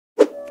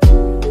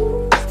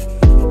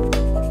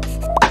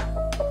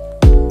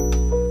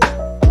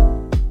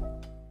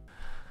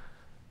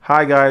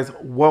Hi guys,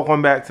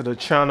 welcome back to the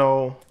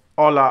channel.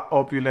 Hola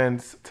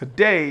opulence.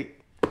 Today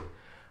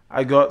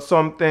I got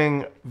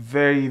something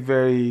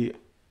very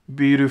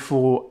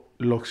beautiful,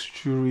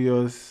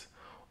 luxurious,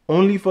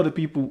 only for the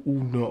people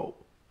who know.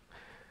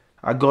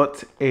 I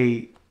got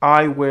a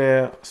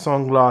eyewear,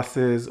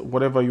 sunglasses,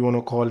 whatever you want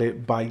to call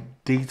it, by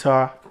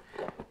Dita.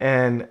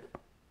 And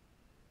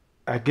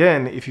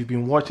again, if you've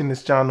been watching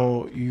this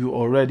channel, you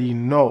already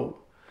know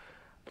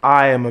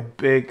I am a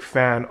big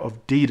fan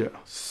of Dita.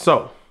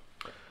 So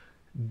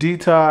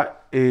Dita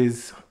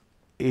is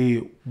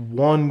a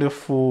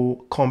wonderful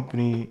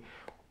company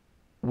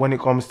when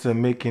it comes to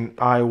making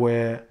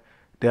eyewear.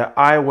 Their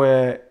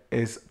eyewear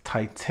is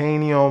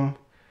titanium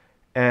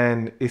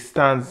and it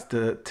stands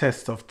the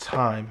test of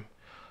time.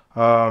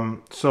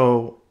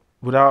 So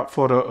without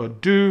further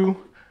ado,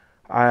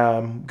 I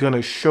am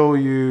gonna show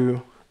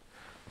you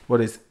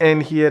what is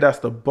in here. That's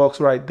the box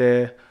right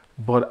there,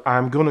 but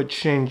I'm gonna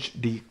change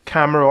the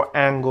camera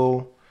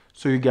angle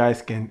so you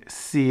guys can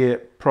see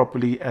it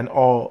properly and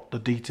all the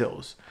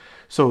details.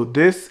 So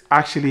this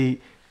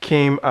actually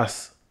came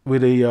as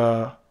with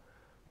a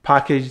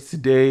package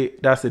today.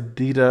 That's a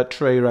Dita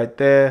tray right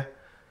there.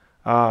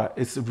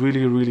 It's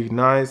really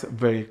nice,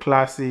 very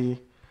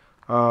classy.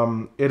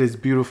 It is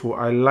beautiful.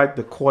 I like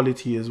the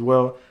quality as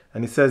well,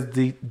 and it says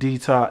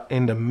Dita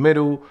in the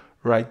middle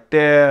right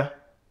there.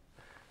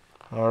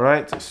 All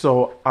right,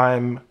 so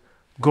I'm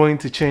going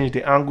to change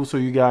the angle so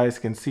you guys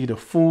can see the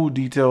full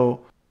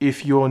detail.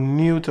 If you're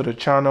new to the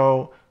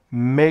channel,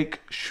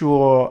 make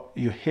sure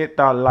you hit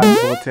that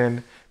like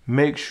button,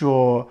 make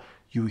sure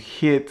you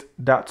hit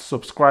that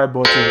subscribe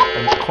button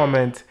and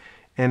comment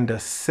in the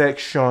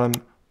section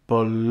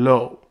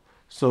below.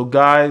 So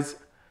guys,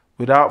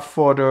 without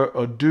further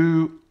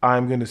ado,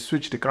 I'm going to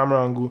switch the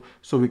camera angle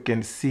so we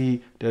can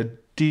see the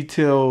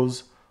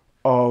details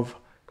of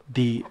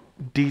the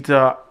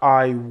Dita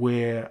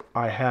eyewear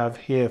I have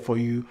here for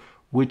you,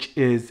 which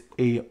is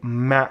a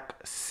Mach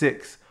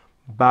 6,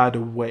 by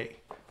the way.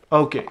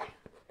 Okay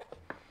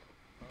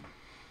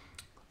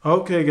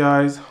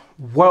guys,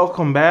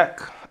 welcome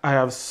back. I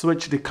have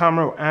switched the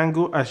camera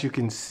angle. As you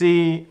can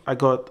see, I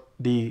got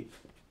the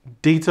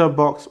Dita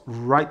box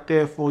right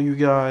there for you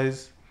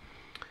guys,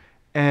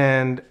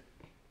 and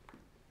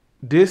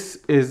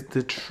this is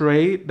the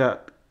tray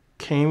that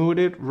came with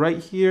it right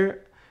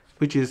here,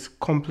 which is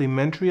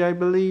complimentary, I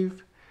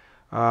believe.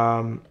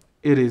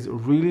 It is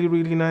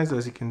really nice.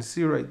 As you can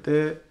see right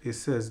there, it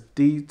says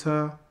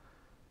Dita.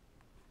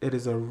 It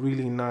is a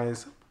really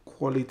nice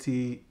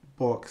quality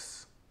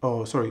box.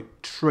 Oh, sorry,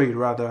 tray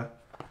rather.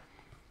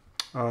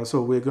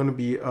 So we're going to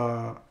be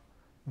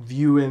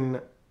viewing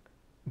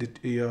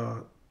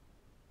the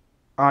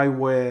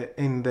eyewear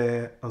in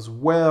there as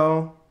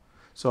well.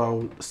 So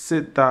I'll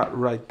sit that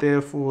right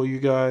there for you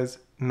guys.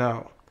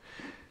 Now,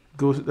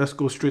 let's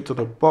go straight to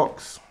the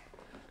box.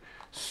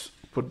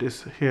 Put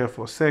this here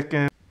for a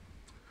second.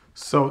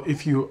 So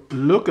if you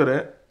look at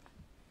it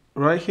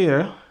right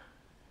here,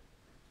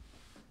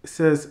 it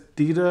says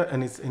Dita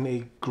and it's in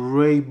a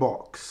gray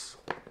box.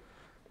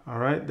 All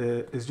right,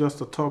 it's just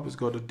the top. It's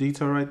got the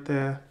Dita right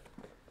there.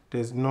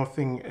 There's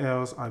nothing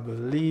else, I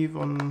believe,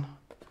 on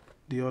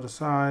the other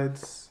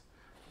sides.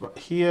 But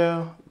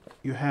here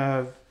you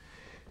have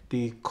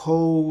the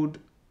code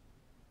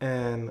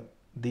and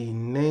the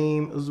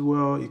name as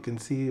well. You can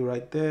see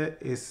right there.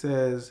 It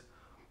says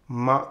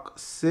Mach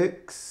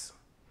 6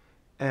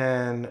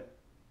 and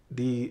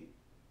the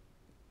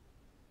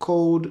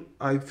code,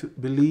 I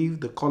believe,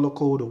 the color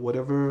code or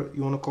whatever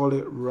you want to call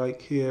it,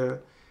 right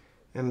here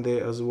and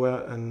there as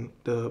well, and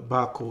the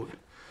barcode.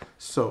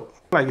 So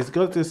like it's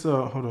got this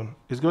hold on,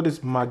 it's got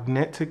this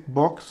magnetic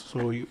box.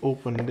 So you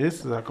open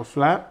this like a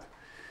flap,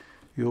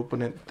 you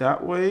open it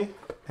that way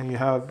and you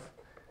have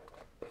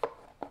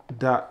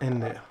that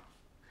in there.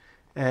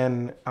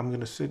 And I'm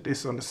gonna sit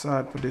this on the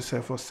side, put this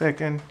here for a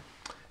second,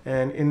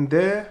 and in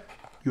there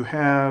you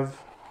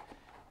have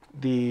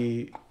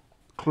the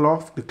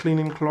cloth, the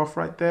cleaning cloth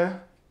right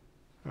there.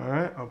 All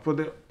right, I'll put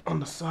it on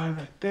the side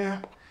right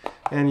there,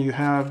 and you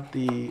have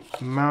the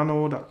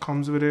manual that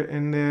comes with it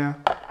in there.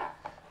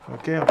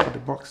 Okay, I'll put the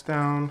box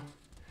down,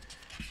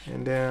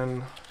 and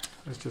then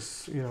let's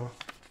just, you know,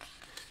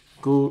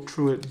 go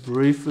through it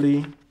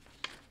briefly.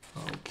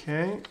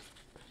 Okay,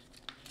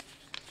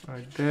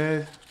 right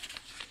there.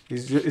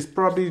 It's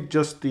probably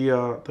just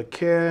the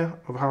care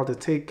of how to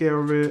take care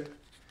of it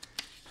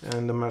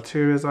and the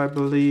materials, I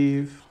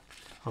believe.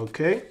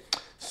 Okay,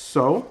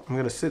 so I'm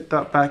gonna sit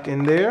that back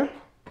in there,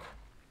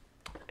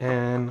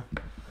 and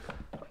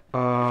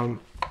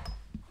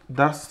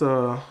that's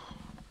the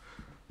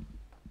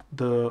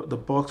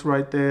box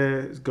right there.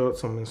 It's got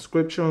some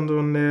inscriptions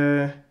on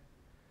there.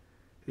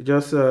 It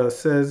just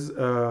says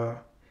a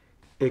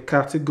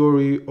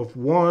category of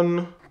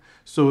 1.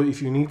 So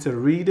if you need to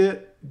read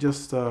it,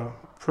 just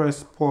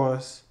press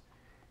pause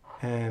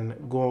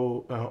and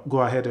go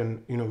ahead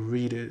and, you know,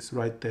 read it. It's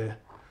right there.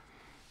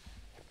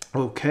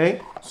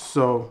 Okay,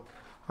 so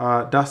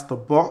that's the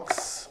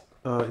box.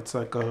 It's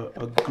like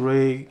a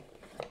gray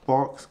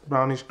box,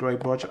 brownish gray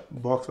box.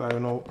 I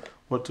don't know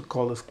what to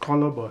call this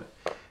color, but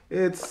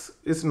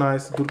it's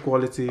nice, good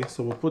quality.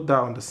 So we'll put that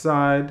on the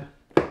side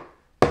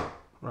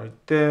right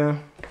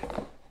there.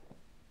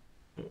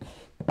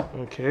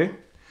 Okay,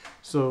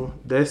 so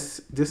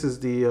this is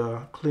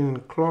the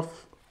cleaning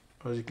cloth.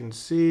 As you can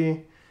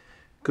see,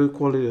 good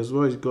quality as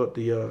well. It's got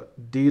the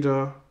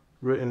Dita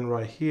written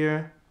right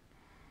here.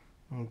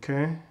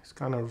 Okay, it's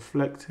kind of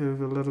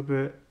reflective a little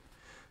bit.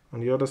 On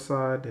the other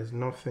side, there's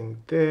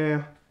nothing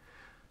there.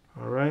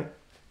 All right,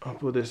 I'll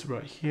put this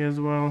right here as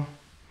well.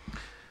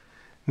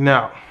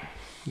 Now,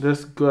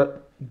 let's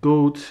go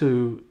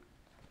to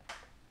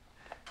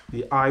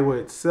the eyewear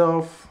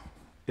itself.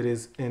 It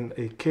is in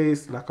a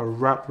case, like a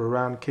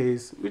wrap-around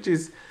case, which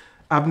is,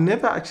 I've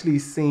never actually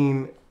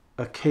seen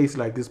a case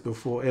like this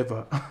before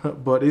ever,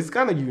 but it's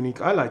kind of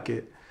unique. I like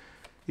it.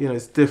 You know,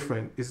 it's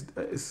different.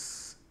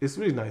 It's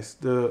really nice.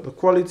 The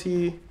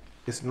quality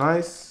is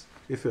nice.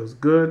 It feels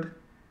good.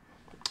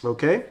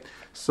 Okay,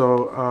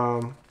 so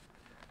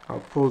I'll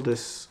pull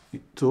this.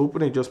 To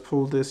open it, just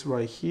pull this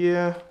right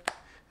here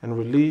and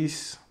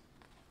release.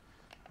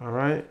 All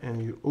right,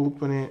 and you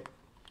open it,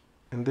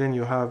 and then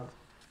you have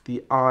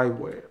the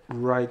eyewear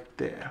right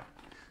there.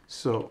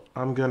 So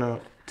I'm gonna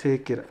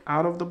take it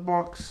out of the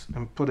box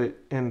and put it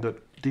in the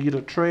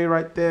Dita tray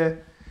right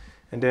there,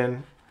 and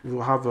then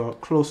we'll have a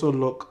closer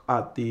look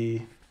at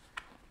the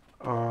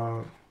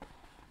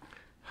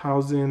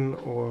housing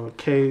or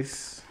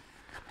case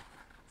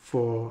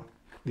for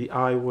the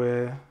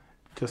eyewear,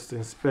 just to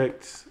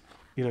inspect,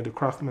 you know, the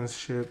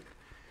craftsmanship.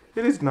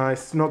 It is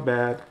nice, not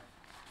bad.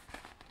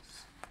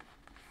 It's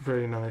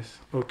very nice.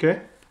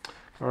 Okay,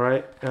 all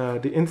right.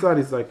 The inside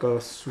is like a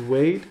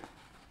suede.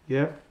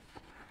 Yeah.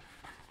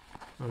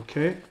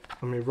 Okay,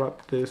 let me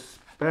wrap this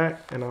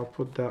back and I'll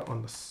put that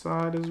on the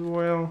side as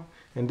well,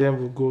 and then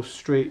we'll go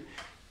straight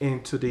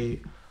into the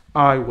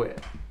eyewear.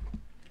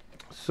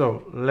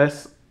 So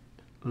let's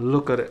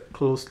look at it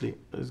closely.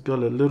 It's got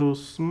a little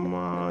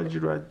smudge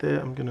right there.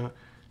 I'm gonna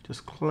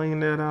just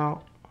clean that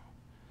out.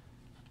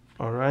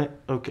 All right,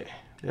 okay,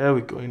 there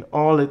we go, in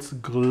all its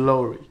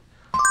glory.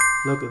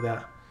 Look at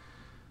that.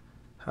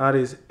 That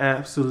is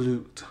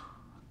absolute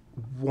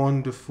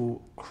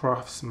wonderful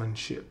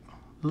craftsmanship.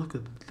 Look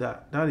at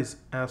that. That is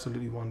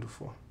absolutely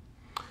wonderful.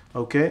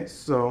 Okay,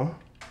 so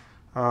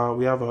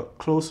we have a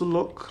closer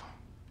look,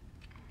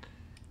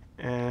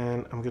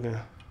 and I'm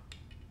gonna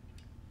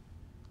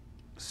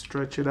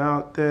stretch it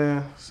out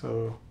there.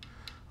 So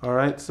all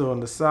right, so on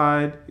the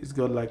side it's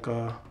got like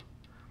a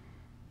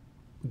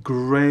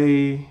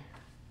gray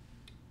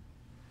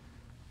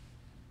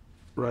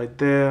right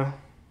there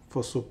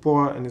for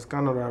support, and it's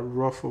kind of like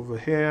rough over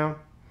here.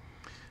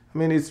 I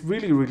mean, it's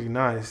really, really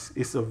nice.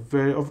 It's a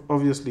very,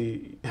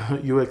 obviously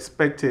you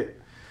expect it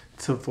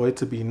for it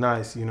to be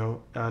nice, you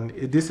know, and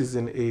this is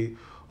in a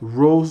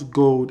rose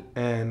gold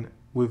and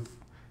with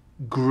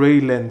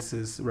gray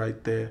lenses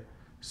right there.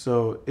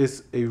 So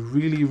it's a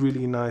really,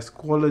 really nice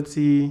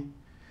quality,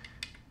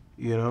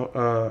 you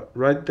know.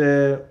 Right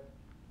there,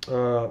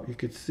 you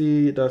could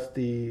see that's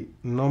the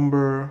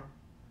number,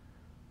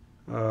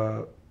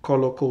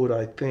 color code,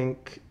 I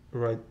think,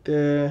 right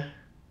there.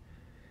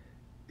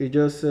 It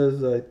just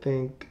says, I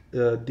think,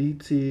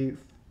 DT51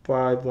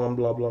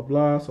 blah blah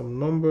blah, some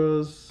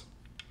numbers,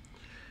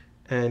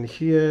 and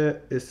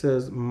here it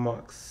says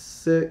Mach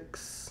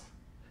 6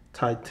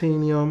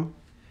 titanium.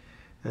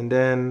 And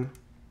then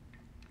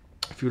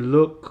if you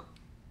look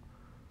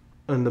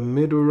in the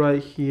middle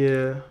right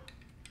here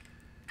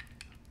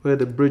where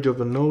the bridge of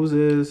the nose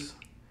is,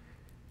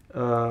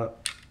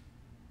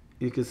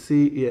 you can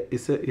see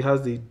it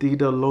has the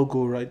Dita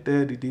logo right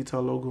there, the Dita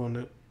logo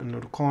in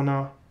the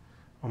corner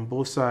on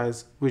both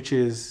sides, which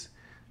is,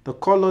 the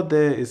color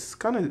there is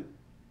kind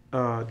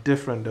of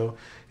different though.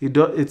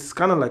 It's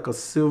kind of like a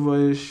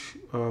silverish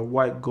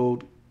white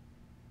gold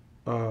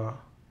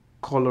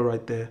color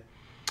right there.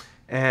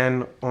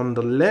 And on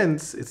the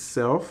lens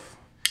itself,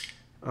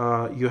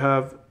 you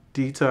have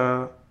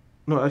Dita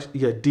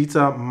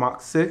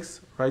Mach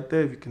 6 right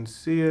there. If you can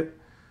see it,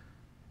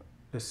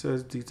 it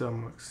says Dita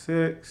Mach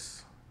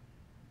 6,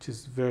 which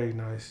is very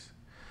nice.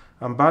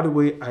 And by the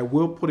way, I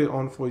will put it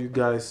on for you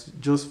guys,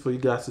 just for you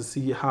guys to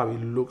see how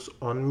it looks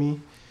on me.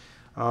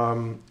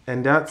 And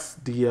that's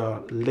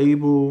the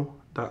label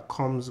that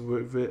comes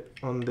with it.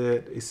 On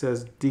there it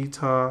says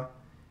Dita,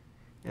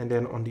 and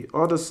then on the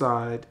other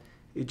side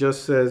it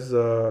just says,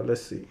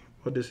 let's see,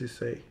 what does it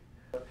say?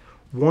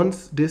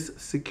 Once this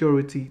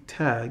security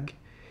tag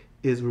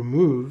is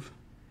removed,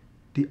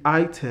 the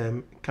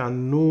item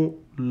can no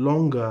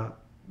longer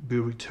be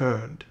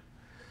returned.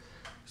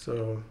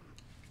 So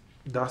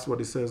that's what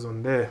it says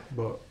on there,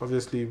 but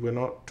obviously we're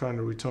not trying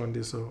to return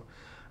this, so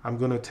I'm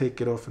gonna take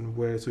it off and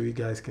wear it so you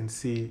guys can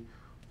see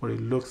what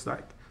it looks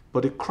like.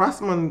 But the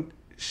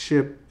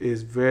craftsmanship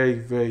is very,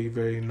 very,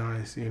 very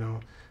nice. You know,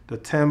 the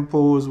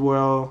tempo as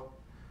well.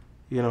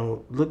 You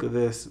know, look at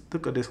this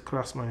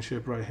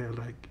craftsmanship right here.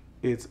 Like,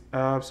 it's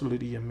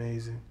absolutely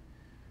amazing.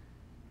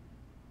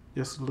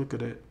 Just look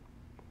at it.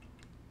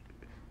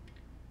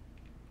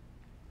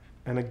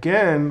 And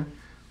again,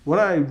 what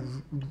I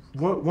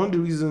one of the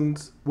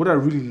reasons what I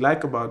really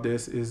like about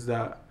this is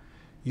that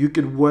you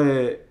could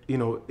wear, you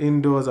know,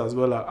 indoors as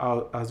well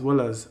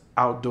as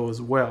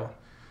outdoors well.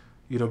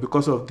 You know,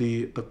 because of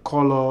the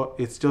color,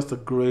 it's just a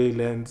gray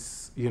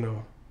lens, you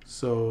know.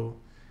 So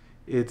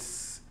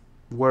it's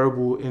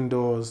wearable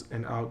indoors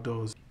and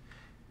outdoors.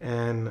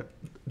 And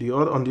the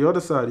other on the other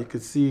side, you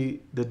could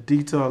see the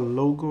Dita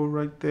logo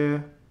right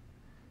there.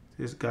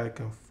 This guy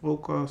can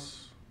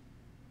focus.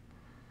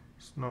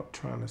 It's not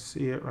trying to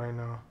see it right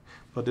now,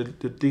 but the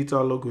Dita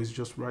logo is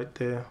just right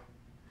there,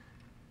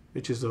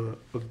 which is a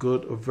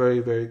very,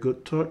 very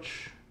good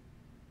touch.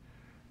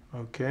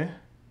 Okay.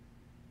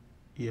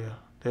 Yeah,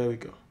 there we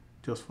go.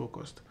 Just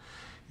focused.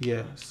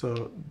 Yeah,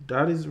 so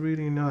that is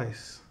really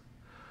nice.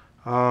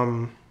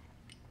 Um,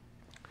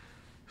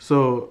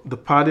 so the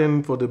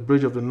padding for the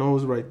bridge of the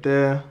nose right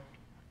there,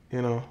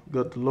 you know,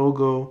 got the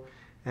logo,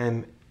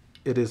 and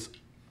it is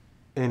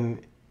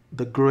in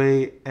the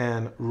gray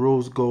and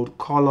rose gold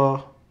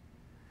color.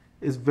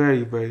 It's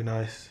very, very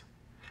nice.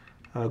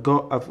 Of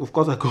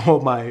course, I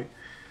got my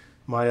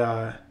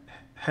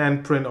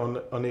handprint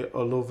on it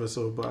all over.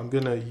 So, but I'm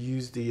gonna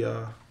use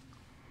the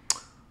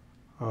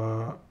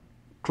uh,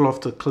 cloth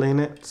to clean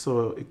it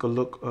so it could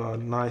look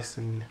nice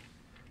and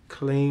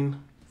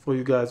clean for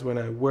you guys when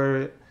I wear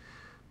it.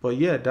 But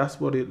yeah, that's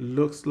what it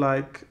looks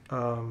like.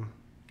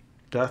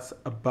 That's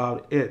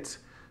about it.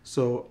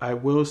 So I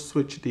will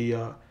switch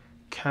the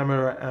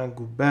camera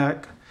angle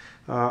back.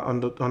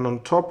 On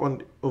top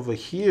over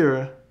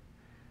here,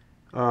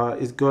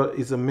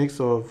 is a mix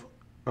of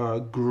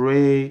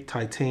gray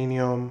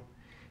titanium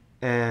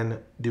and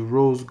the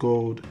rose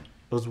gold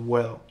as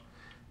well.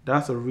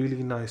 That's a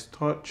really nice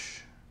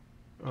touch.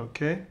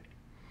 Okay.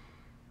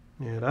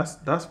 Yeah,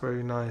 that's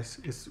very nice.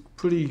 It's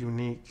pretty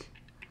unique.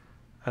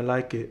 I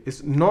like it.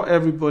 It's not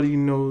everybody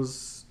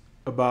knows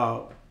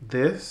about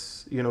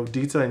this, you know,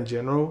 Dita in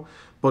general,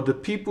 but the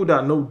people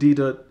that know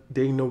Dita,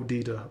 they know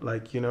Dita.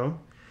 Like, you know,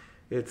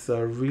 it's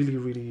a really,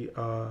 really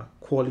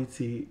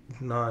quality,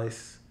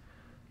 nice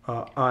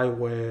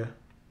eyewear,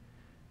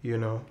 you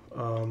know.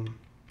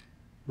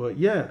 But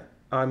yeah,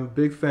 I'm a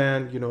big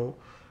fan, you know.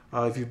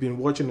 If you've been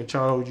watching the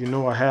channel, you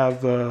know I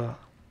have the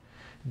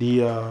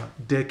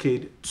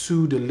Decade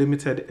 2, the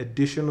limited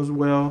edition as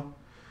well.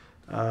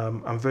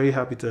 I'm very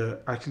happy to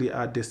actually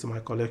add this to my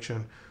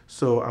collection.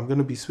 So I'm going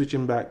to be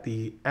switching back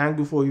the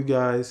angle for you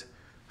guys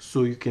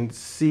so you can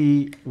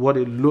see what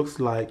it looks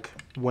like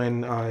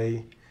when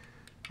I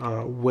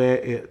wear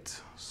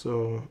it.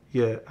 So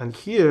yeah, and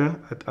here,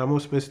 I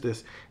almost missed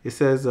this. It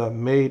says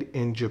made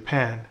in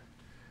Japan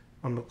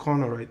on the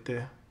corner right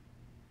there.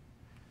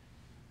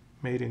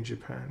 Made in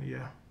Japan,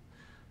 yeah.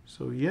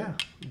 So yeah,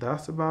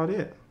 that's about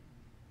it.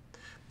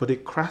 But the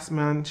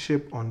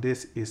craftsmanship on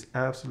this is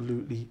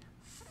absolutely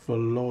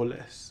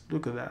flawless.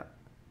 Look at that.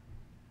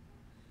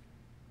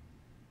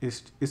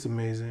 It's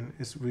amazing.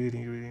 It's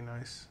really, really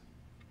nice.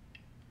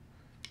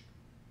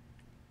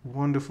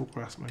 Wonderful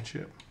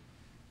craftsmanship.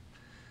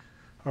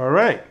 All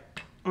right.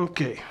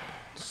 Okay.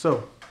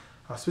 So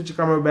I'll switch the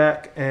camera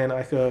back and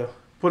I can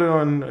put it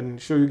on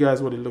and show you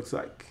guys what it looks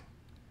like.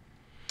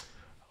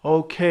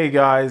 Okay,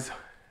 guys.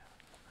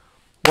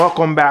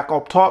 Welcome back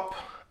up top.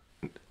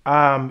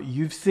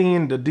 You've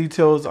seen the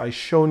details. I've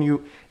shown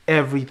you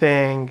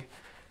everything,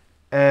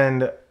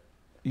 and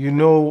you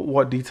know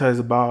what Dita is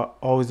about.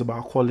 Always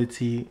about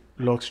quality,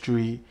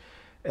 luxury,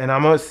 and I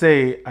must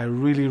say I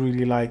really,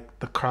 really like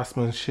the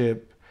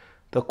craftsmanship,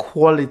 the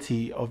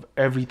quality of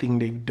everything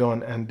they've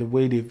done, and the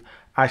way they've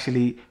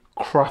actually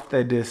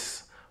crafted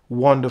this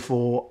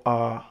wonderful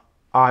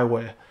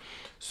eyewear.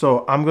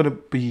 So I'm gonna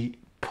be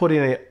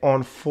putting it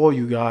on for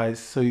you guys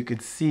so you can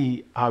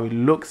see how it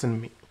looks in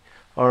me.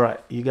 All right,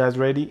 you guys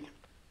ready?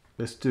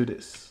 Let's do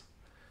this.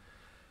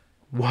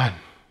 1,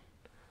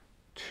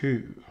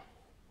 2,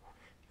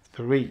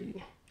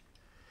 3.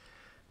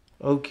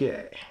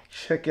 Okay,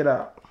 check it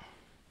out.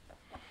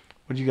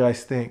 What do you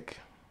guys think?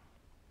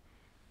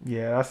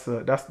 Yeah,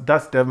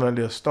 that's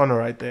definitely a stunner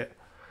right there.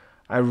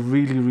 I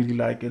really, really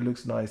like it. It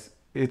looks nice.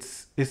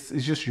 It's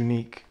just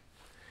unique.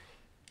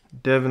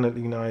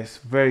 Definitely nice.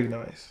 Very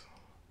nice.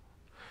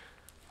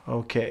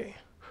 Okay.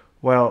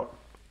 Well,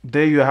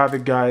 there you have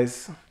it,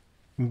 guys.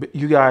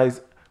 You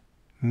guys,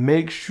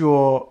 make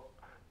sure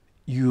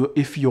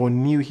if you're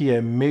new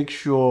here, make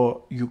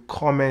sure you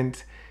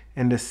comment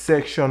in the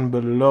section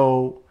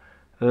below,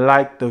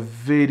 like the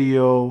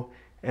video,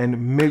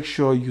 and make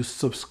sure you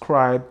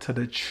subscribe to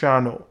the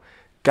channel.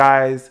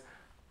 Guys,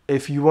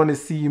 if you want to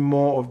see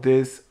more of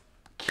this,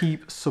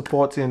 keep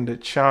supporting the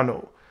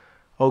channel.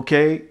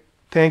 Okay,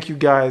 thank you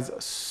guys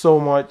so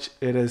much.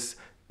 It has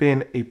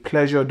been a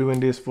pleasure doing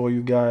this for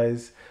you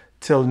guys.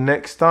 Till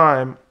next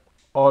time,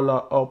 all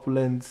our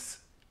uplands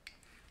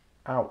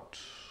out.